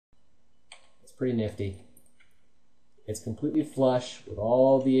pretty nifty. It's completely flush with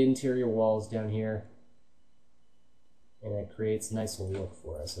all the interior walls down here, and it creates a nice little look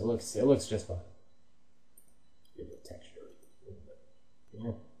for us. It looks just fine. Give it a texture.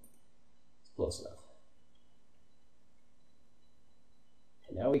 Yeah, it's close enough.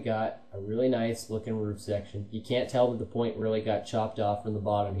 And now we got a really nice looking roof section. You can't tell that the point really got chopped off from the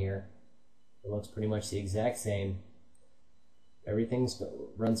bottom here. It looks pretty much the exact same. Everything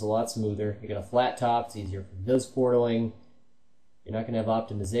runs a lot smoother. You got a flat top. It's easier for viz portaling. You're not going to have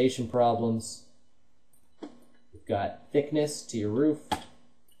optimization problems. You've got thickness to your roof.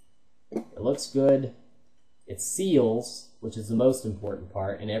 It looks good. It seals, which is the most important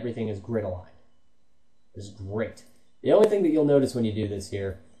part, and everything is grid aligned. It's great. The only thing that you'll notice when you do this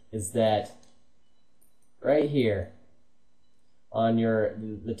here is that right here on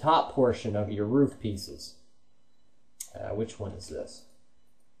the top portion of your roof pieces, which one is this?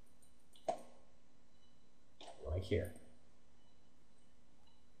 Like here.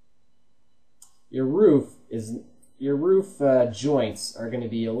 Your roof joints are going to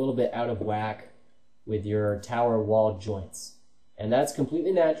be a little bit out of whack with your tower wall joints, and that's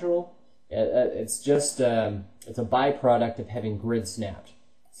completely natural. It's just it's a byproduct of having grid snapped.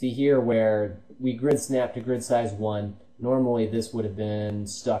 See here where we grid snapped to grid size 1. Normally this would have been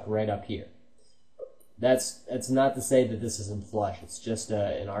stuck right up here. That's not to say that this isn't flush. It's just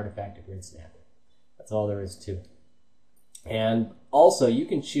an artifact of grid snapping. That's all there is to it. And also you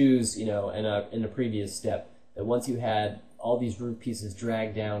can choose, in a previous step, that once you had all these roof pieces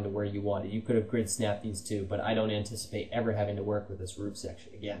dragged down to where you wanted, you could have grid snapped these too, but I don't anticipate ever having to work with this roof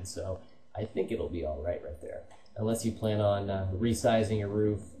section again, so I think it'll be all right there. Unless you plan on resizing your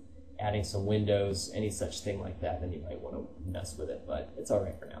roof, adding some windows, any such thing like that, then you might want to mess with it, but it's all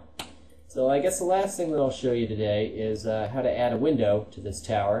right for now. So I guess the last thing that I'll show you today is how to add a window to this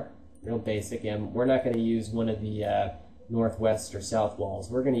tower. Real basic, and we're not going to use one of the northwest or south walls.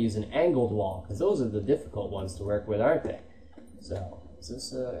 We're going to use an angled wall, because those are the difficult ones to work with, aren't they? So, is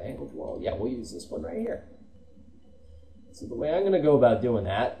this an angled wall? Yeah, we'll use this one right here. So the way I'm going to go about doing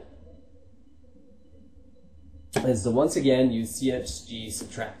that is to once again use CSG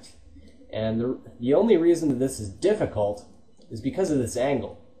subtract. And the only reason that this is difficult is because of this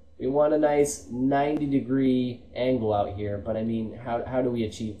angle. We want a nice 90-degree angle out here, but I mean, how do we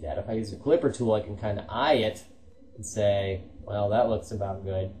achieve that? If I use a clipper tool, I can kind of eye it and say, well, that looks about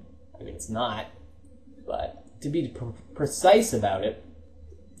good. I mean, it's not, but to be precise about it,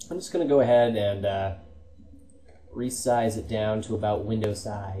 I'm just going to go ahead and resize it down to about window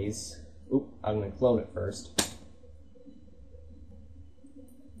size. Oop, I'm going to clone it first.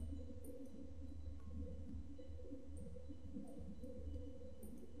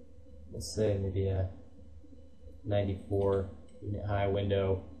 Let's say maybe a 94 unit high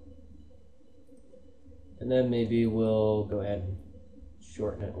window. And then maybe we'll go ahead and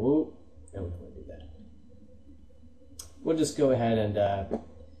shorten it. Ooh, no, we don't want to do that. We'll just go ahead and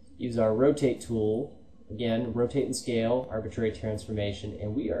use our rotate tool. Again, rotate and scale, arbitrary transformation,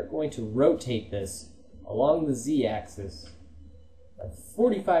 and we are going to rotate this along the z-axis at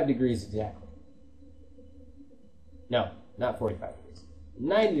 45 degrees exactly. No, not 45 degrees.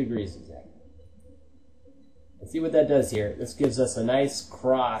 90 degrees exactly. And see what that does here. This gives us a nice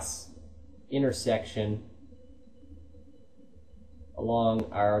cross intersection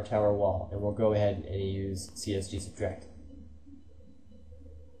along our tower wall, and we'll go ahead and use CSG subtract.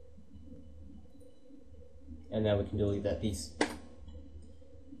 And now we can delete that piece.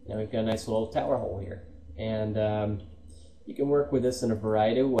 Now we've got a nice little tower hole here, and you can work with this in a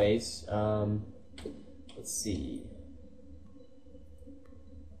variety of ways. Let's see.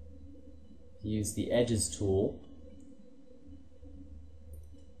 Use the edges tool.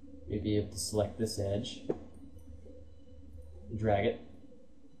 Maybe you have to select this edge, drag it.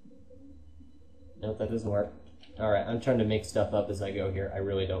 Nope, that doesn't work. Alright, I'm trying to make stuff up as I go here. I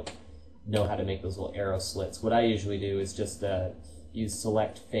really don't know how to make those little arrow slits. What I usually do is just use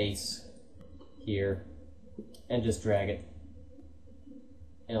select face here and just drag it,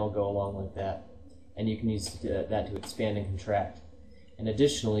 and it'll go along like that. And you can use that to expand and contract. And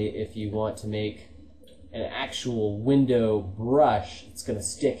additionally, if you want to make an actual window brush, it's going to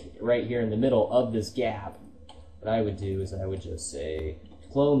stick right here in the middle of this gap. What I would do is I would just say,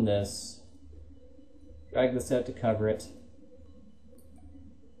 clone this, drag this out to cover it.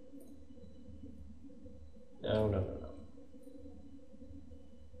 No.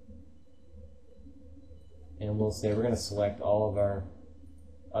 And we'll say we're going to select all of our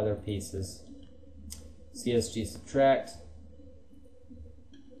other pieces. CSG subtract.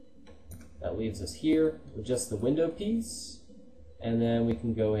 That leaves us here with just the window piece. And then we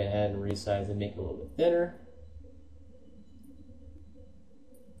can go ahead and resize and make it a little bit thinner.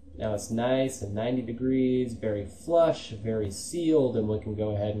 Now it's nice and 90 degrees, very flush, very sealed, and we can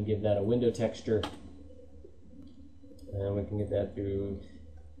go ahead and give that a window texture. And we can get that through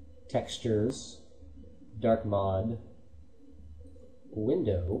textures, dark mod,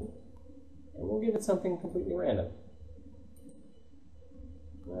 window, and we'll give it something completely random.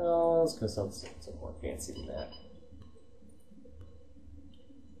 Well, let's go something more fancy than that.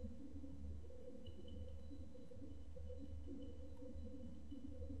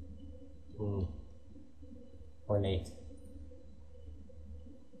 Ornate.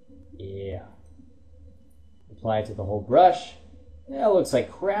 Yeah. Apply it to the whole brush. Yeah, it looks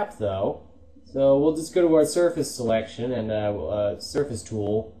like crap though. So we'll just go to our surface selection and surface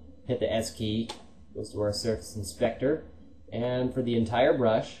tool, hit the S key, goes to our surface inspector. And for the entire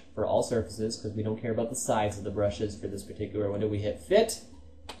brush, for all surfaces, because we don't care about the size of the brushes for this particular window, we hit fit.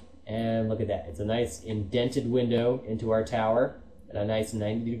 And look at that. It's a nice indented window into our tower at a nice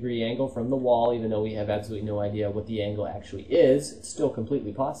 90-degree angle from the wall, even though we have absolutely no idea what the angle actually is. It's still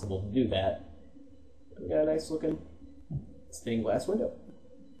completely possible to do that. We got a nice looking stained glass window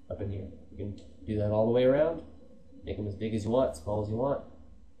up in here. You can do that all the way around. Make them as big as you want, small as you want.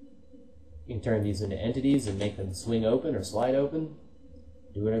 You can turn these into entities and make them swing open or slide open.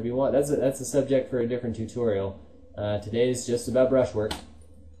 Do whatever you want. That's a subject for a different tutorial. Today's just about brushwork.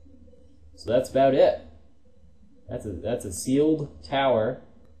 So that's about it. That's a sealed tower,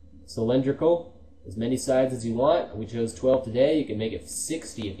 cylindrical, as many sides as you want. We chose 12 today. You can make it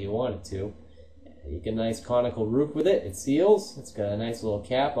 60 if you wanted to. You get a nice conical roof with it. It seals. It's got a nice little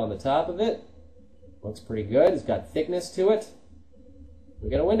cap on the top of it. Looks pretty good. It's got thickness to it. We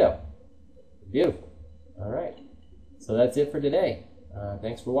got a window. Beautiful. All right. So that's it for today.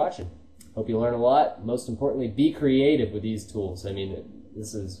 Thanks for watching. Hope you learn a lot. Most importantly, be creative with these tools. I mean,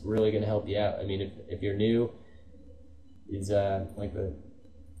 this is really going to help you out. I mean, if you're new, these like the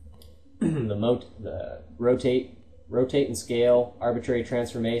rotate and scale, arbitrary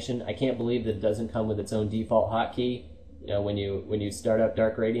transformation. I can't believe that it doesn't come with its own default hotkey. You know, when you start up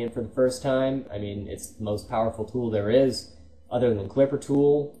Dark Radiant for the first time, I mean, it's the most powerful tool there is, other than Clipper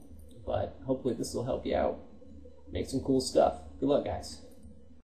Tool. But hopefully this will help you out. Make some cool stuff. Good luck, guys.